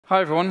Hi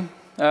everyone,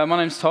 my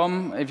name's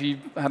Tom, if you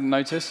hadn't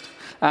noticed,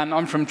 and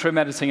I'm from Trim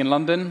Editing in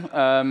London,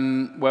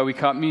 where we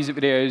cut music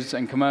videos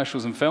and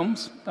commercials and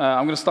films.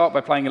 I'm going to start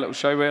by playing a little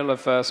show reel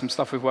of some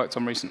stuff we've worked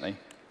on recently.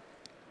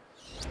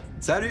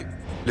 Salut!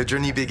 The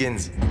journey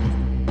begins.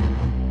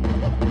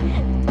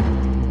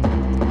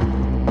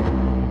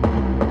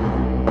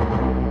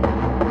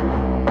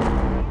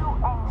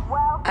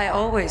 I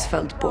always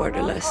felt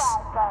borderless.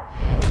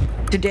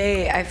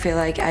 Today, I feel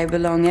like I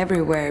belong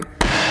everywhere.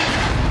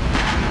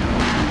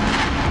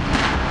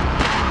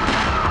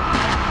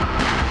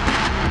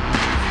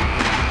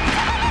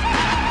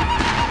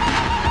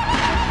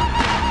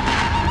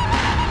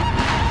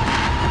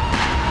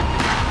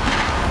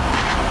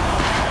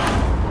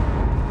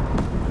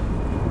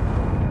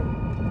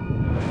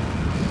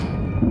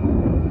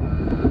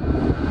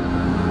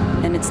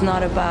 And it's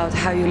not about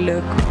how you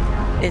look,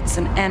 it's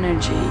an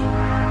energy.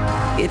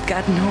 It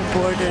got no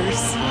borders.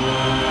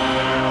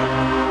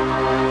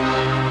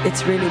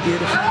 It's really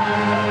beautiful.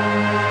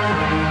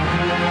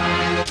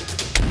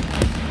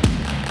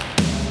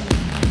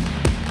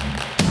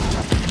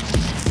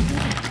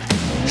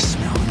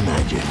 Smell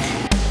magic.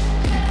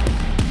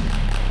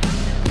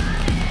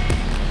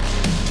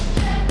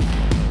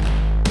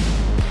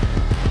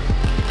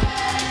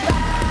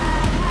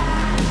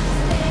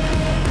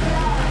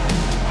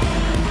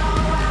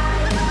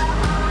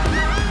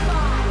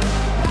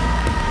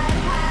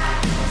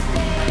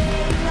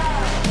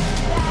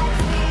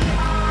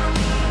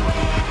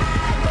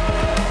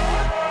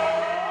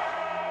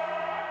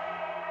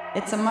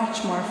 It's a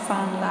much more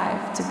fun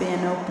life to be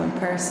an open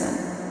person.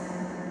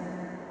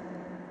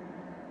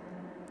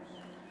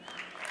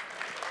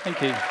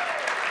 Thank you.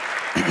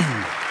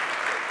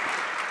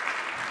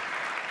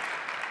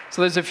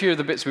 So there's a few of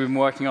the bits we've been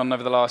working on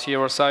over the last year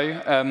or so.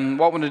 What I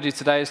want to do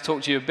today is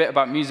talk to you a bit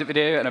about music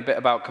video and a bit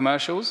about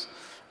commercials.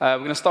 We're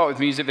going to start with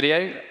music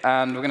video,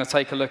 and we're going to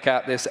take a look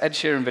at this Ed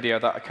Sheeran video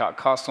that I cut,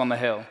 Castle on the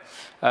Hill.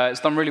 It's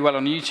done really well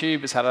on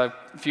YouTube. It's had a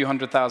few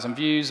 100,000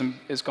 views, and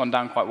it's gone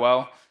down quite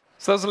well.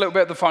 So that's a little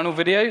bit of the final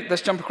video.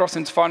 Let's jump across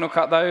into Final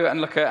Cut, though, and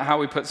look at how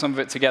we put some of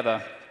it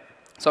together.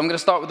 So I'm going to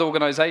start with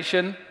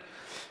organization.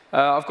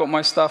 I've got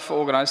my stuff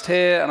organized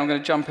here, and I'm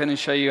going to jump in and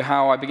show you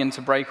how I begin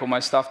to break all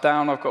my stuff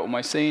down. I've got all my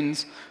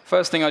scenes.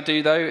 First thing I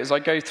do, though, is I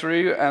go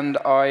through and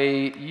I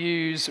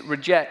use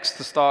rejects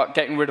to start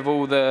getting rid of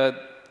all the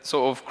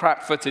sort of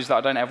crap footage that I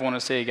don't ever want to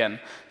see again.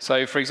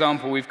 So, for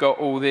example, we've got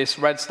all this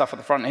red stuff at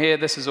the front here.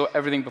 This is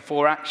everything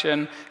before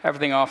action,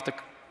 everything after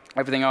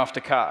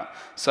cut.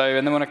 So,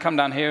 and then when I come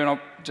down here and I'll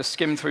just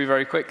skim through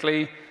very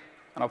quickly,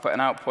 and I'll put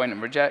an out point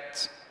and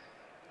reject.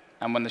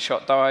 And when the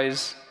shot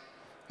dies,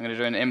 I'm going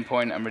to do an in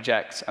point and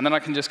reject. And then I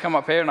can just come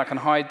up here and I can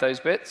hide those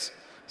bits,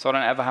 so I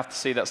don't ever have to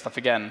see that stuff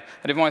again.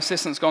 And if my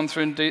assistant's gone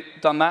through and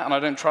done that and I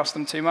don't trust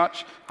them too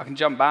much, I can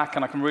jump back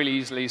and I can really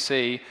easily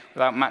see,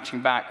 without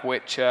matching back,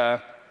 which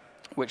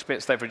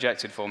bits they've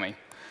rejected for me.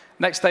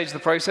 Next stage of the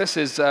process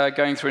is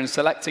going through and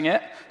selecting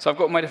it. So I've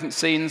got my different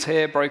scenes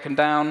here broken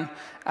down.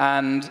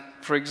 And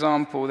for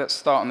example, let's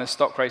start on this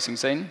stock racing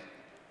scene.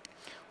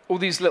 All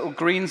these little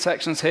green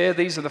sections here,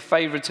 these are the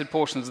favorited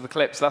portions of the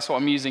clips. That's what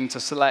I'm using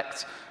to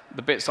select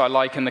the bits I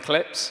like in the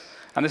clips.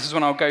 And this is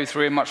when I'll go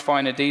through in much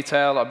finer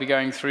detail. I'll be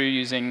going through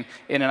using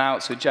in and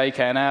outs with J,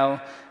 K, and L.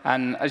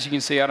 And as you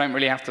can see, I don't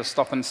really have to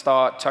stop and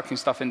start chucking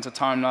stuff into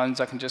timelines.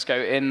 I can just go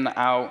in,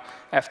 out,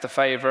 F the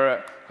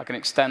favorite. I can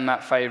extend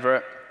that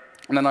favorite.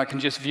 And then I can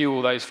just view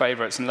all those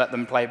favorites and let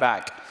them play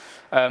back.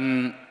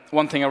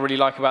 One thing I really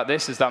like about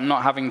this is that I'm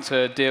not having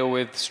to deal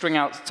with string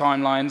out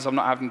timelines. I'm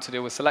not having to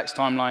deal with select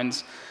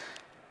timelines.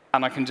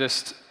 And I can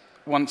just,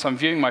 once I'm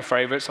viewing my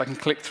favorites, I can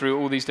click through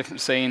all these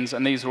different scenes,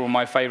 and these are all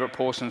my favorite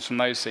portions from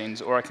those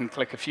scenes. Or I can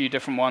click a few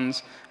different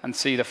ones and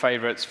see the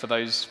favorites for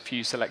those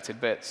few selected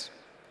bits.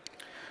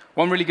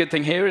 One really good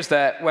thing here is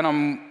that when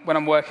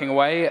I'm working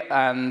away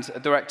and a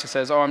director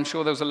says, oh, I'm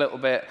sure there was a little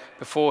bit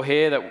before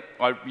here that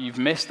you've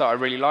missed that I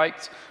really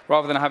liked,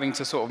 rather than having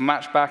to sort of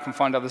match back and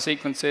find other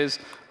sequences,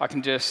 I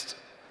can just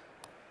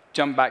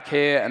jump back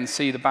here and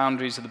see the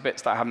boundaries of the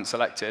bits that I haven't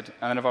selected.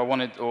 And then if I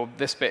wanted, or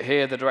this bit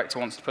here, the director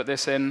wants to put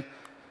this in,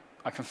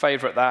 I can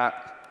favorite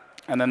that,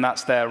 and then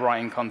that's there right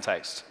in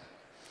context.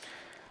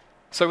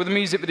 So with a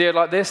music video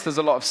like this, there's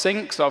a lot of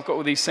sync, so I've got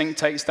all these sync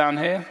takes down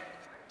here.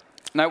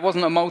 Now, it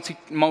wasn't a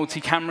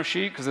multi-camera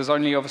shoot, because there's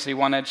only obviously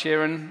one Ed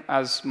Sheeran,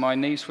 as my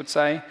niece would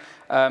say.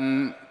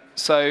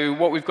 So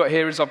what we've got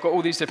here is I've got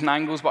all these different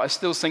angles, but I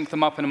still sync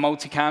them up in a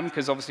multicam,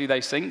 because obviously they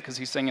sync, because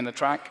he's singing the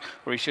track,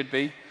 or he should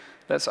be.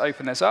 Let's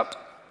open this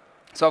up.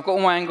 So I've got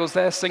all my angles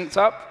there synced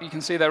up. You can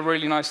see they're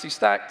really nicely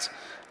stacked.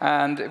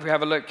 And if we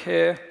have a look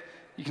here,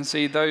 you can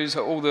see those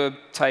are all the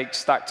takes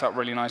stacked up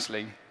really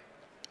nicely.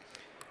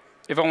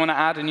 If I want to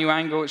add a new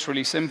angle, it's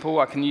really simple.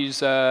 I can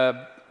use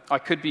I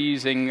could be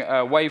using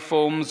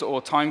waveforms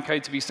or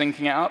timecode to be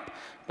syncing it up,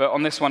 but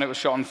on this one it was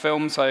shot on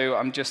film, so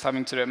I'm just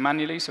having to do it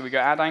manually. So we go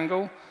Add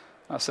Angle,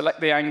 I'll select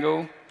the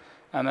angle,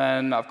 and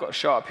then I've got a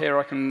shot up here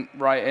I can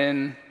write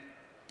in,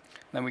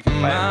 then we can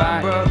play it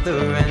back.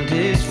 Brother and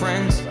his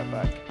friends.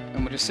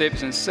 And we'll just see if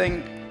it's in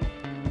sync.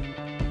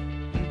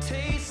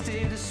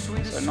 Tasted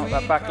So knock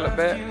that back a little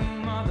bit.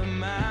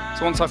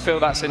 So once I feel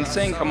that's in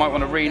sync, I might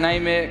want to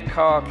rename it,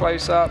 car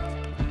close-up,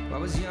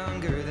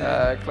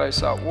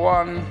 close-up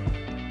 1.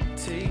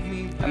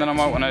 And then I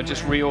might want to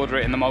just reorder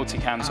it in the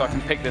multicam, so I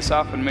can pick this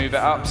up and move it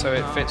up so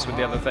it fits with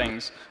the other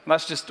things. And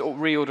that's just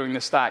reordering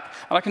the stack.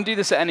 And I can do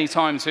this at any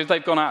time, so if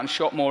they've gone out and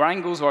shot more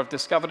angles, or I've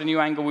discovered a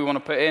new angle we want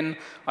to put in,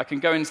 I can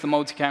go into the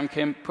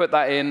multicam, put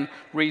that in,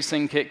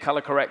 resync it,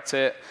 color correct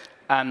it,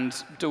 and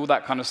do all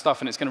that kind of stuff,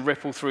 and it's going to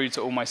ripple through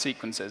to all my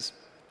sequences.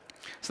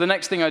 So the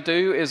next thing I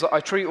do is I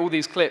treat all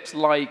these clips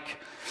like,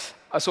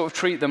 I sort of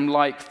treat them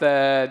like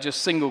they're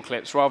just single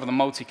clips rather than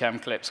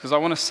multicam clips, because I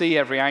want to see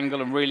every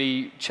angle and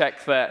really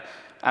check that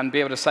and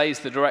be able to say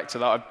to the director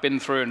that I've been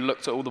through and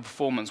looked at all the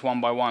performance one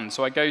by one.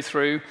 So I go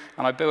through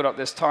and I build up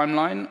this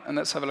timeline, and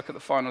let's have a look at the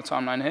final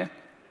timeline here.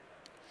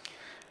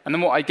 And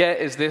then what I get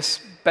is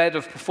this bed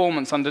of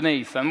performance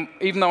underneath. And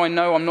even though I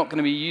know I'm not going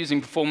to be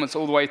using performance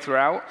all the way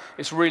throughout,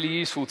 it's really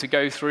useful to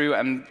go through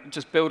and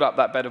just build up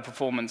that bed of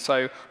performance.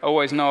 So I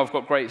always know I've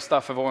got great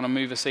stuff. If I want to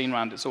move a scene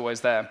around, it's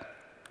always there.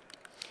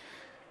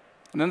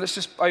 And then let's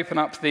just open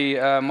up the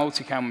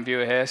Multicam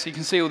Viewer here. So you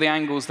can see all the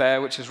angles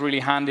there, which is really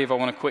handy if I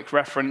want a quick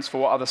reference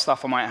for what other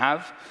stuff I might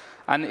have.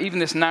 And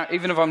even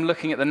if I'm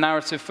looking at the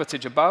narrative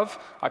footage above,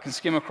 I can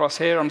skim across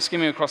here. I'm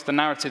skimming across the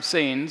narrative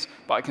scenes,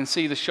 but I can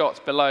see the shots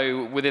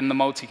below within the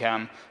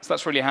multicam. So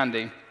that's really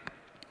handy.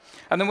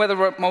 And then where the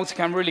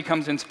multicam really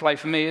comes into play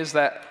for me is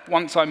that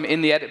once I'm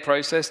in the edit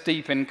process,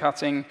 deep in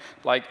cutting,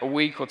 like a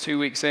week or 2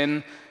 weeks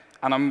in,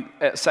 and I'm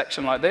at a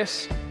section like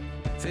this,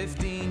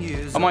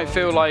 I might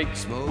feel like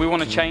we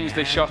want to change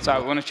this shot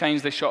out. We want to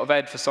change this shot of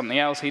Ed for something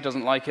else. He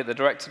doesn't like it. The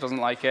director doesn't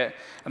like it.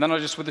 And then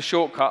with the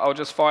shortcut, I'll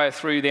just fire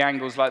through the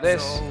angles like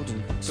this.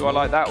 Do I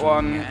like that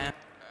one?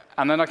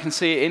 And then I can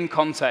see it in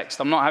context.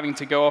 I'm not having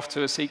to go off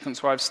to a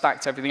sequence where I've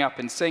stacked everything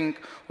up in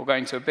sync or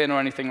going to a bin or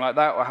anything like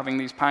that, or having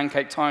these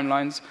pancake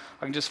timelines.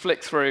 I can just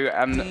flick through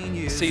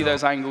and see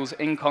those angles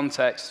in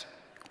context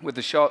with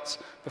the shots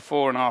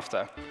before and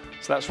after.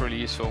 So that's really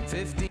useful.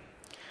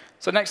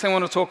 So next thing I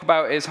want to talk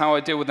about is how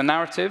I deal with the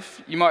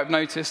narrative. You might have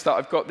noticed that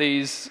I've got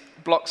these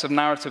blocks of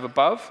narrative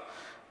above.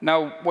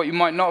 Now, what you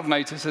might not have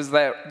noticed is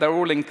they're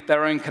all in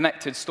their own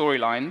connected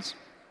storylines.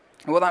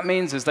 And what that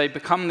means is they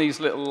become these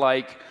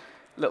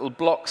little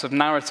blocks of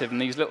narrative and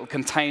these little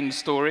contained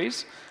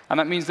stories. And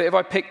that means that if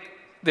I pick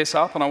this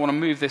up and I want to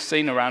move this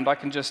scene around, I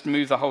can just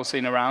move the whole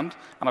scene around.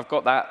 And I've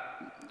got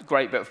that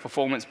great bit of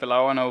performance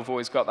below. I know I've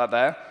always got that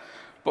there.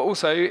 But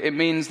also, it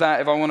means that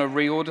if I want to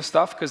reorder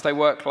stuff, because they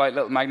work like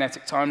little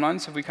magnetic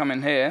timelines, so if we come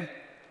in here,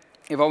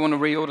 if I want to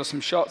reorder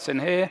some shots in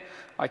here,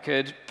 I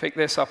could pick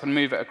this up and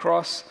move it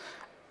across.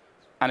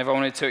 And if I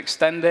wanted to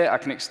extend it, I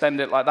can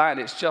extend it like that, and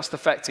it's just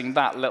affecting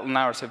that little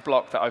narrative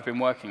block that I've been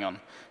working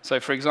on. So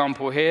for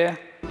example here,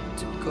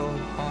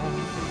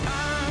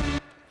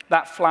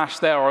 that flash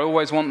there, I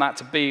always want that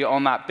to be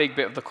on that big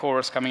bit of the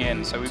chorus coming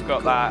in. So we've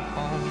got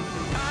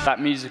that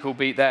musical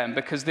beat there. And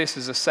because this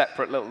is a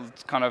separate little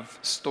kind of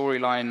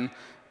storyline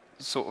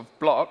sort of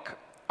block,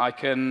 I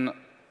can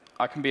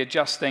be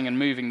adjusting and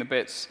moving the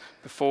bits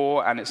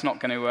before, and it's not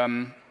going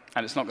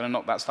to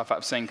knock that stuff out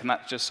of sync, and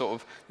that just sort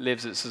of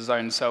lives as its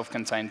own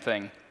self-contained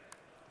thing.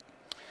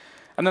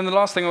 And then the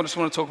last thing I just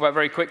want to talk about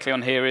very quickly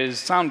on here is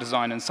sound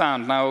design and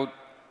sound. Now,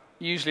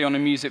 usually on a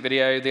music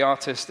video, the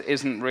artist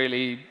isn't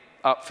really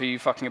up for you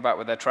fucking about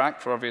with their track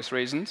for obvious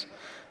reasons.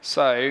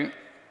 So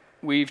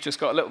we've just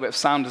got a little bit of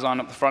sound design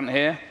up the front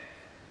here.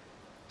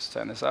 Let's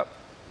turn this up.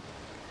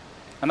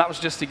 And that was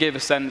just to give a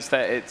sense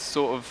that it's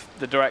sort of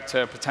the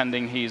director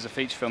pretending he's a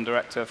feature film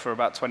director for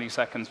about 20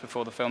 seconds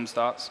before the film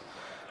starts.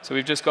 So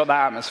we've just got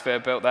that atmosphere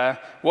built there.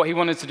 What he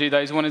wanted to do,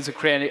 though, is he wanted to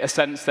create a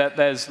sense that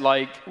there's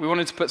we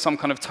wanted to put some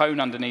kind of tone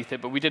underneath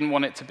it, but we didn't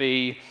want it to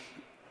be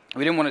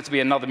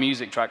another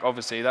music track,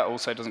 obviously. That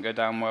also doesn't go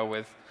down well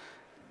with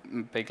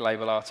big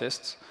label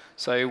artists.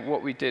 So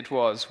what we did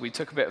was we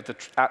took a bit of the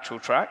actual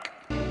track,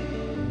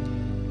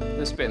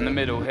 this bit in the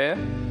middle here.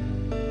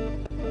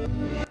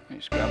 Let me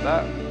just grab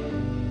that.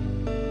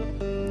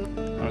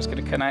 I'm just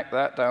going to connect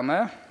that down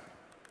there.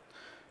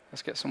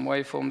 Let's get some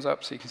waveforms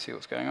up so you can see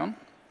what's going on.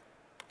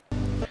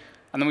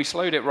 And then we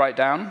slowed it right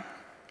down.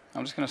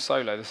 I'm just going to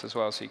solo this as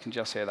well so you can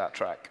just hear that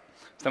track.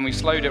 So then we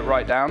slowed it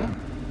right down.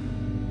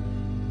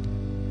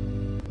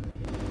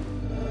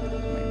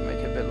 Make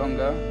it a bit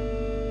longer.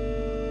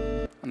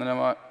 And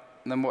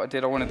then what I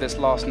did, I wanted this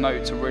last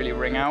note to really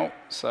ring out.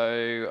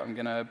 So I'm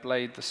going to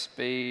blade the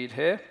speed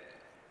here.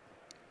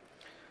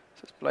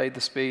 So let's blade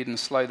the speed and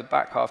slow the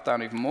back half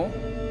down even more.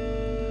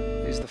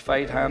 Use the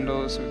fade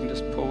handle so we can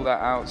just pull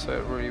that out so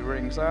it really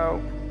rings out.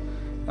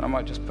 And I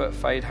might just put a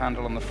fade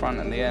handle on the front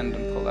and the end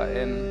and pull that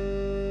in.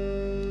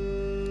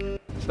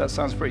 So that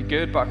sounds pretty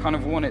good, but I kind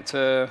of want it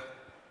to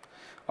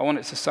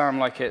sound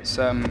like it's,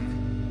 I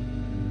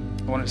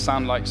want it to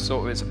sound like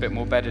sort of it's a bit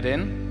more bedded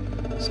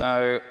in.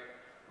 So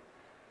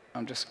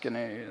I'm just going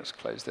to just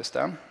close this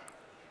down.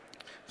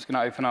 I'm just going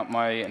to open up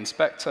my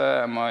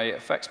inspector and my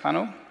effects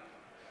panel.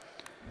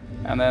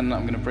 And then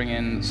I'm going to bring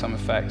in some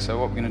effects. So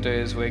what we're going to do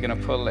is we're going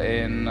to pull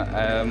in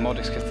a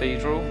Modest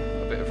Cathedral,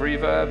 a bit of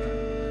reverb.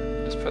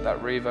 Just put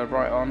that reverb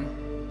right on.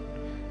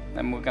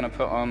 Then we're going to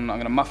put on, I'm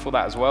going to muffle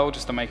that as well,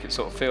 just to make it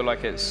sort of feel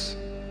like it's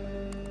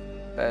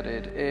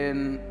bedded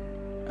in.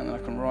 And then I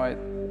can write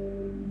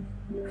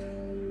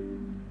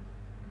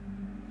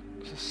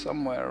just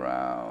somewhere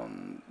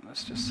around,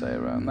 let's just say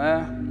around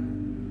there.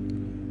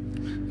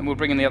 Then we'll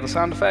bring in the other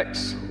sound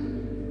effects.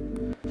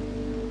 And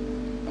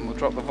we'll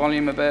drop the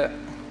volume a bit.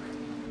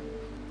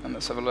 And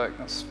let's have a look,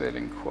 that's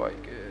feeling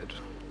quite good.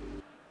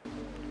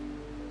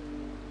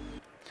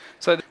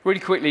 So really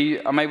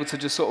quickly, I'm able to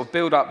just sort of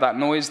build up that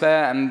noise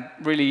there and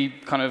really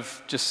kind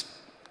of just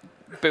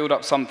build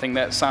up something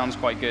that sounds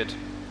quite good.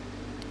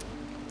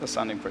 That's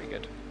sounding pretty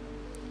good.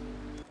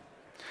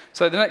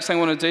 So the next thing I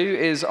want to do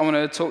is I want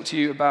to talk to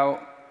you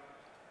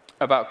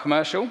about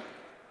commercial.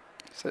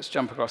 So let's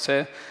jump across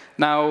here.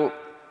 Now,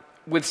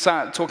 with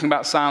talking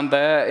about sound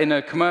there, in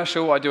a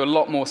commercial, I do a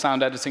lot more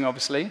sound editing,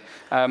 obviously.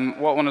 What I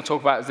want to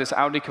talk about is this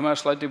Audi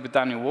commercial I did with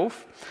Daniel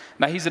Wolf.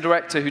 Now, he's a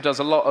director who does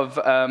a lot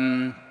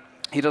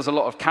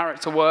of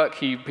character work.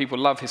 People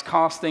love his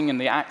casting and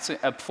the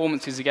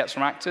performances he gets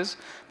from actors.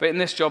 But in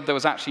this job, there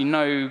were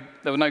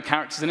no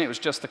characters in it. It was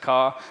just the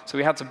car. So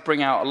we had to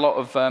bring out a lot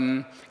of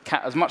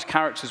as much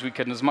character as we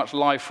could and as much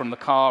life from the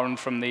car and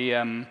from the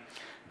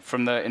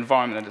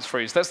environment that it's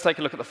through. So let's take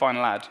a look at the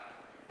final ad.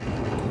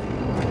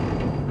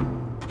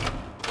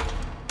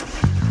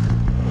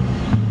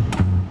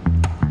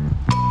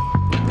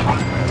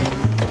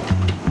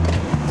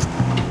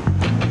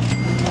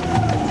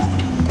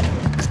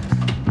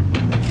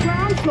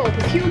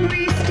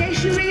 Perfumery,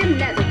 stationery, and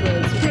leather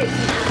goods, with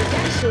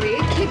haberdashery,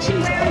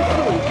 kitchenware, and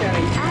food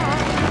going up.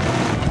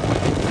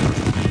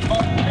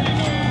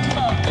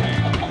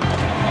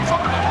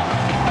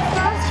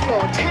 First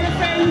floor,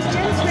 telephones,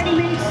 gents'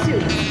 ready-made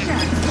suits,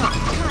 shirts,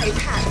 socks, ties,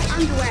 hats,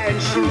 underwear,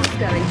 and shoes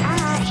going up.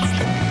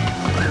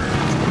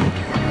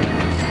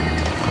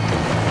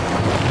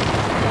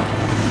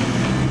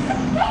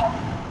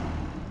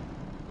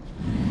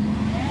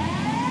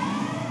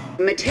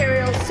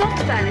 Material,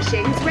 soft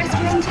furnishings,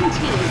 restaurant and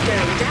teas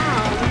going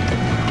down.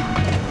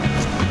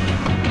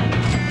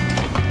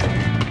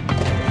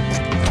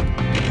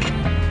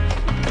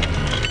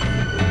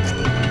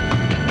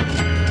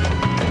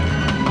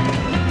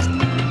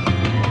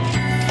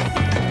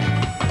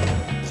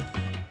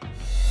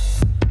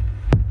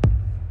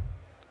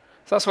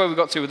 So that's where we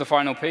got to with the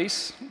final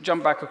piece.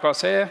 Jump back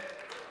across here.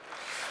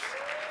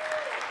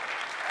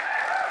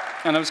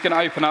 And I'm just going to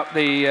open up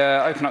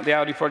the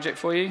Audi project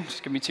for you.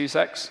 Just give me 2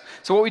 secs.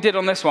 So what we did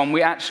on this one,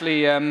 we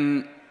actually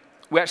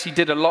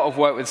did a lot of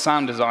work with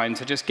sound design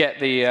to just get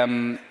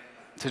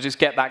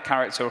that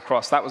character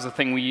across. That was the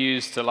thing we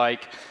used to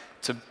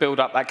build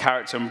up that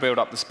character and build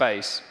up the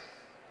space.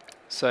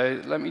 So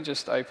let me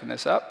just open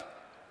this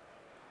up,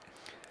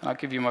 and I'll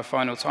give you my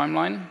final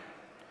timeline.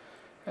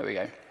 There we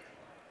go.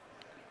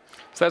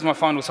 So there's my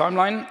final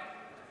timeline.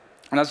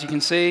 And as you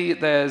can see,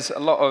 there's a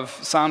lot of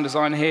sound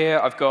design here.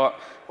 I've got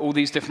all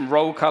these different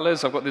roll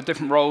colors. I've got the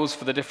different rolls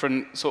for the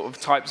different sort of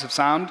types of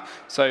sound.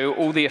 So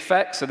all the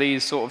effects are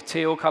these sort of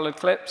teal colored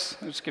clips.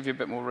 I'll just give you a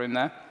bit more room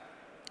there.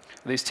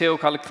 These teal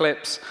colored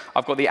clips.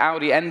 I've got the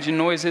Audi engine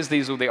noises.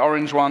 These are all the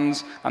orange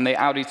ones. And the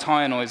Audi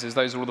tire noises.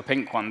 Those are all the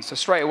pink ones. So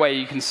straight away,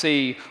 you can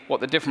see what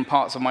the different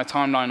parts of my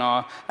timeline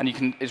are.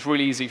 And it's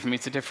really easy for me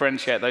to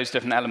differentiate those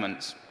different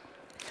elements.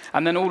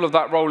 And then all of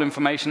that roll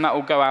information, that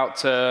will go out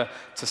to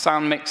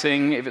sound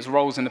mixing. If it's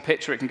rolls in the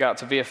picture, it can go out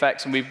to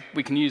VFX, and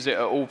we can use it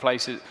at all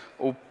places,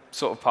 all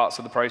sort of parts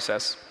of the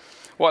process.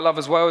 What I love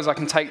as well is I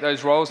can take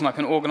those rolls and I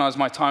can organize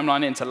my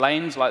timeline into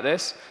lanes like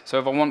this. So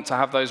if I want to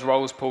have those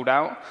rolls pulled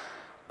out,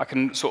 I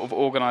can sort of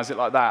organize it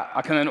like that.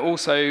 I can then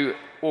also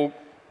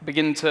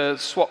begin to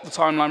swap the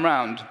timeline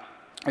around.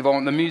 If I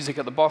want the music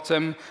at the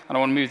bottom and I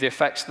want to move the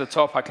effects to the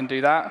top, I can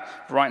do that.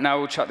 Right now,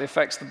 we'll chuck the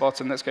effects to the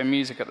bottom. Let's go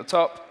music at the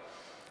top.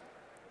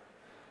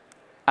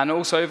 And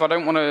also, if I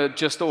don't want to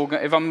just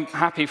if I'm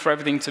happy for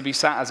everything to be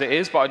sat as it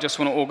is, but I just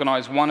want to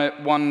organize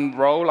one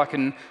role, I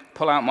can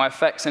pull out my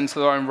effects into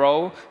their own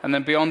role, and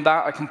then beyond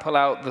that, I can pull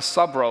out the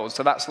sub-roles.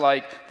 So that's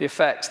like the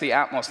effects, the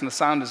atmos, and the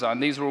sound design.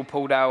 These are all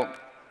pulled out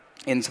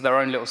into their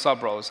own little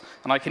sub-roles,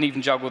 and I can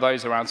even juggle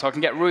those around. So I can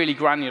get really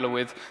granular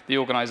with the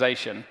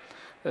organization.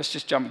 Let's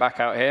just jump back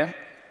out here.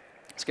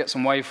 Let's get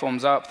some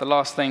waveforms up. The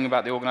last thing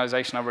about the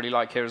organization I really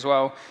like here as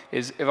well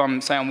is if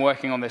I'm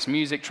working on this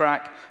music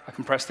track, I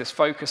can press this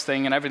focus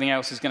thing, and everything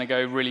else is going to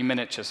go really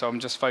miniature, so I'm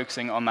just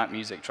focusing on that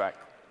music track.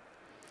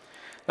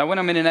 Now, when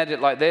I'm in an edit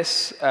like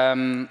this,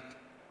 I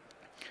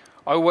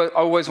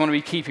always want to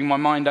be keeping my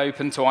mind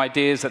open to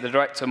ideas that the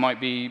director might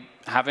be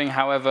having,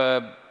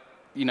 however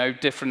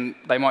different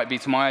they might be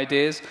to my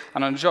ideas.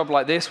 And on a job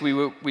like this,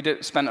 we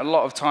spent a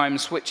lot of time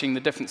switching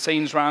the different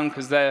scenes around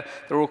because they're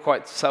all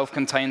quite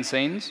self-contained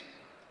scenes.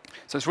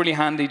 So it's really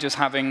handy just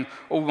having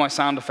all my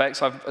sound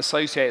effects. I've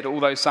associated all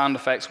those sound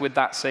effects with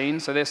that scene.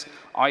 So this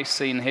ice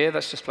scene here,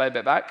 let's just play a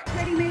bit back.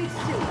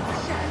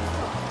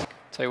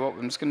 Tell you what,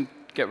 I'm just going to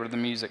get rid of the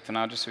music for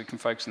now, just so we can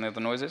focus on the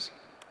other noises.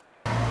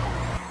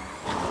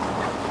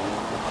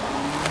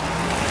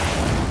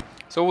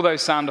 So all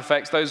those sound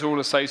effects, those are all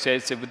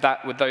associated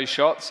with those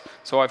shots.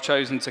 So I've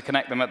chosen to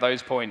connect them at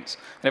those points.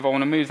 And if I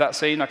want to move that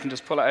scene, I can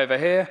just pull it over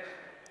here,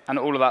 and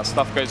all of that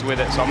stuff goes with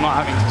it. So I'm not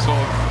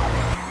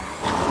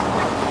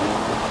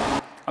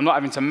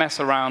having to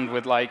mess around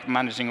with like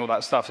managing all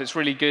that stuff. So it's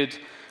really good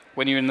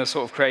when you're in the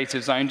sort of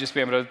creative zone, just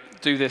be able to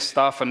do this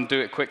stuff and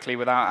do it quickly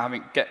without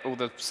having all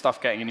the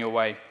stuff getting in your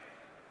way.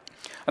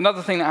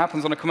 Another thing that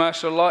happens on a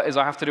commercial a lot is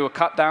I have to do a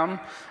cut down.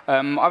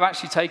 I've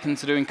actually taken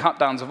to doing cut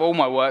downs of all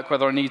my work,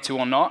 whether I need to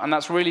or not, and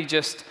that's really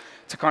just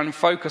to kind of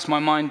focus my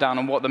mind down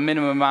on what the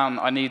minimum amount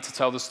I need to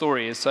tell the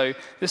story is. So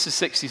this is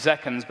 60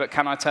 seconds, but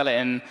can I tell it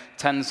in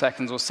 10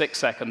 seconds or 6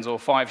 seconds or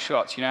 5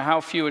 shots? You know,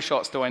 how fewer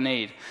shots do I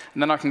need?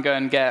 And then I can go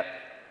and get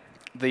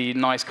the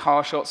nice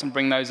car shots and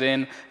bring those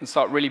in and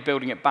start really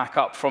building it back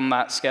up from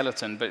that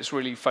skeleton, but it's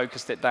really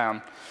focused it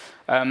down.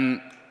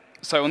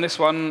 So on this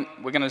one,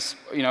 we're going to,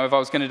 you know, if I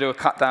was going to do a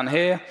cut down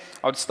here,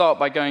 I would start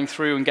by going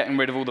through and getting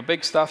rid of all the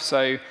big stuff.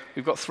 So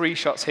we've got 3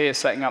 shots here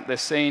setting up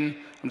this scene.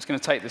 I'm just going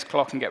to take this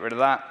clock and get rid of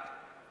that.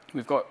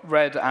 We've got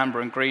red,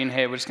 amber, and green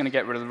here. We're just going to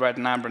get rid of the red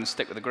and amber and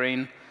stick with the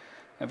green.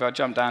 If I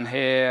jump down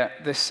here,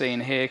 this scene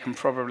here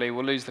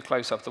we'll lose the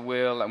close-up of the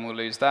wheel, and we'll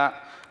lose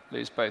that.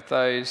 Lose both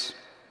those.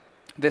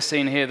 This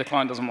scene here, the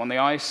client doesn't want the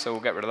ice, so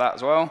we'll get rid of that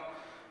as well.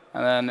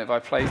 And then if I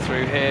play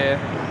through here,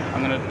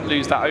 I'm going to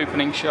lose that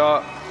opening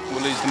shot.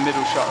 We'll lose the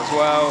middle shot as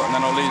well, and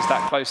then I'll lose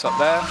that close-up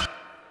there.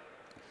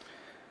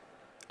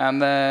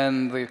 And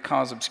then the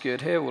car's obscured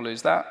here, we'll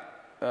lose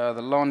that.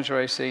 The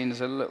lingerie scene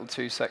is a little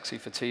too sexy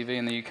for TV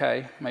in the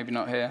UK, maybe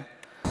not here.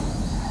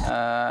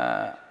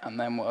 And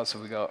then what else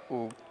have we got?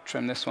 We'll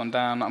trim this one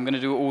down. I'm going to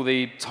do all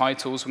the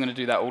titles. We're going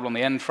to do that all on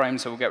the end frame,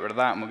 so we'll get rid of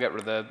that, and we'll get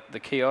rid of the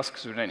kiosk,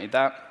 because we don't need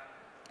that.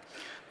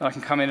 Then I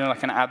can come in and I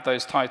can add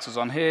those titles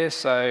on here.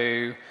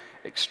 So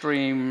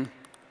extreme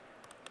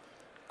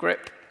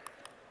grip.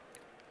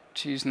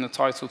 Just using the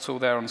title tool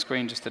there on the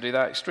screen just to do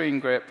that. Extreme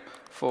grip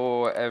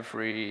for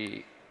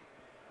everyday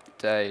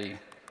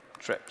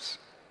trips.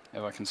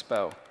 If I can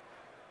spell.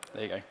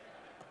 There you go.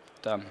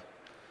 Done.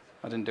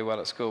 I didn't do well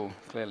at school,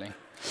 clearly.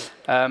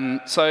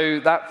 So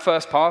that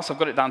first pass, I've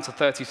got it down to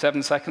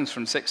 37 seconds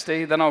from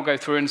 60. Then I'll go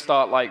through and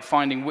start like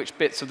finding which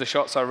bits of the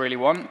shots I really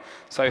want.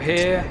 So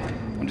here,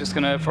 I'm just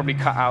going to probably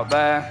cut out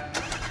there.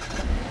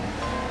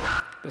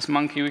 This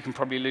monkey, we can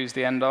probably lose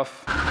the end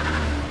off.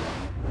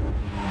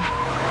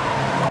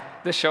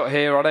 This shot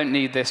here, I don't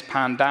need this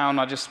pan down.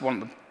 I just want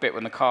the bit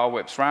when the car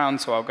whips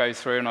round. So I'll go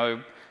through and I'll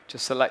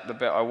just select the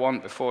bit I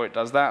want before it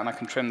does that. And I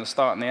can trim the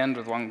start and the end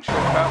with one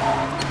shortcut.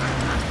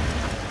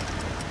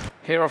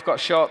 Here I've got a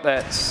shot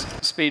that's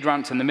speed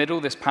ramped in the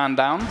middle, this pan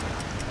down.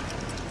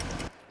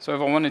 So if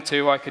I wanted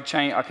to, I could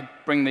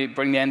bring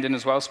the end in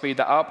as well, speed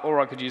that up, or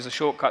I could use a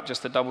shortcut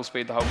just to double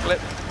speed the whole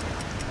clip.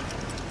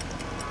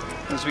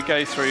 As we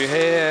go through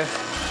here,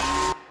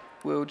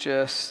 we'll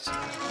just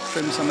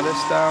trim some of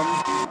this down.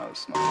 Oh,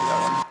 let's not do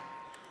that one.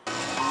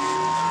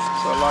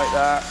 So I like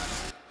that.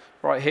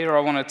 Right here, I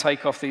want to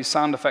take off these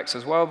sound effects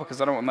as well, because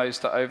I don't want those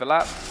to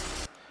overlap.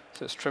 So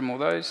let's trim all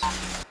those.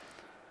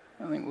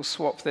 I think we'll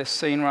swap this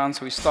scene around,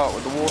 so we start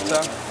with the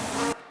water.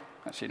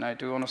 Actually, no,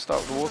 do we want to start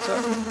with the water?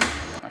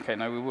 Okay,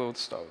 no, we will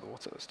start with the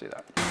water. Let's do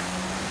that.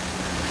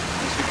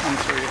 As we come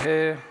through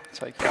here,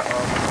 take that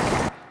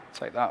off,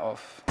 take that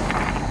off.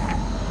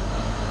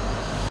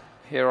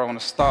 Here I want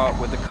to start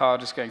with the car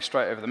just going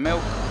straight over the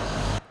milk.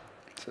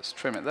 So let's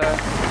trim it there.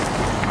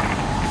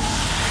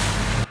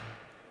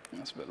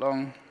 That's a bit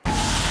long.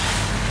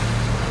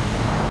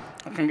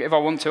 If I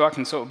want to, I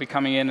can sort of be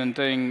coming in and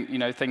doing, you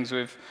know, things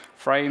with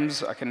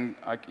frames. I can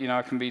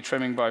be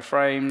trimming by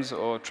frames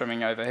or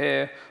trimming over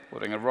here or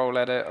doing a roll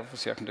edit.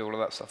 Obviously, I can do all of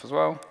that stuff as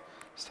well.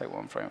 Let's take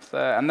one frame off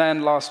there. And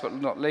then last but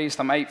not least,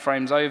 I'm 8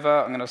 frames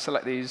over. I'm going to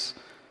select these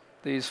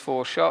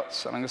 4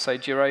 shots, and I'm going to say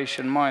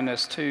duration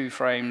minus 2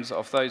 frames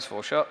of those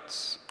 4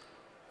 shots.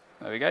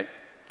 There we go.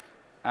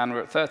 And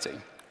we're at 30.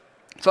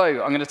 So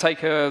I'm going to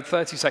take a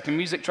 30-second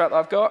music track that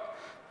I've got.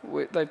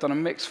 They've done a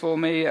mix for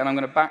me, and I'm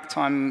going to back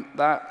time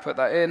that, put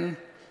that in, and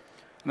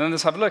then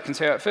let's have a look and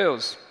see how it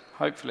feels.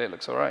 Hopefully it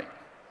looks all right.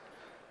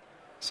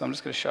 So I'm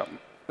just going to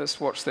let's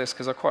watch this,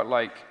 because I quite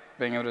like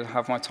being able to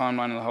have my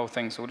timeline and the whole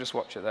thing, so we'll just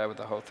watch it there with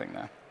the whole thing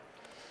there.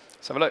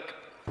 Let's have a look.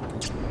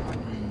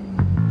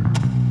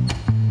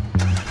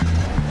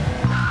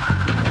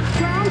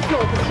 Ground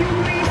floor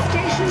perfumery,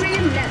 stationery,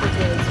 and leather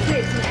goods,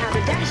 wigs and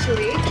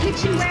haberdashery,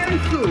 kitchenware and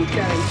food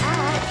going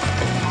up.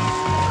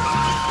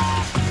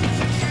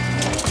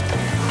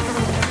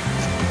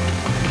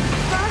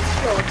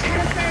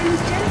 Telephones,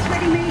 gents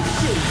ready-made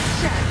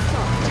suits, shirts,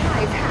 socks,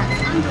 ties,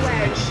 hats,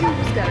 underwear and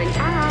shoes going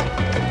up.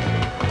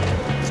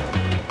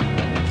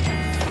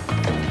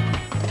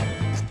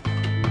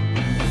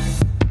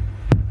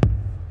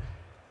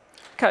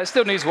 Okay, it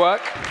still needs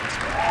work.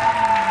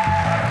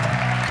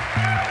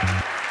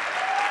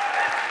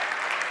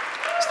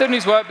 Still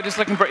needs work, but it's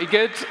looking pretty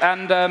good.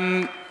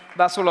 And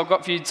that's all I've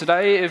got for you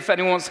today. If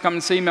anyone wants to come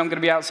and see me, I'm going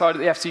to be outside at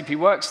the FCP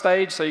work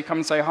stage, so you come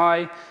and say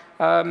hi.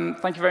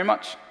 Thank you very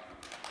much.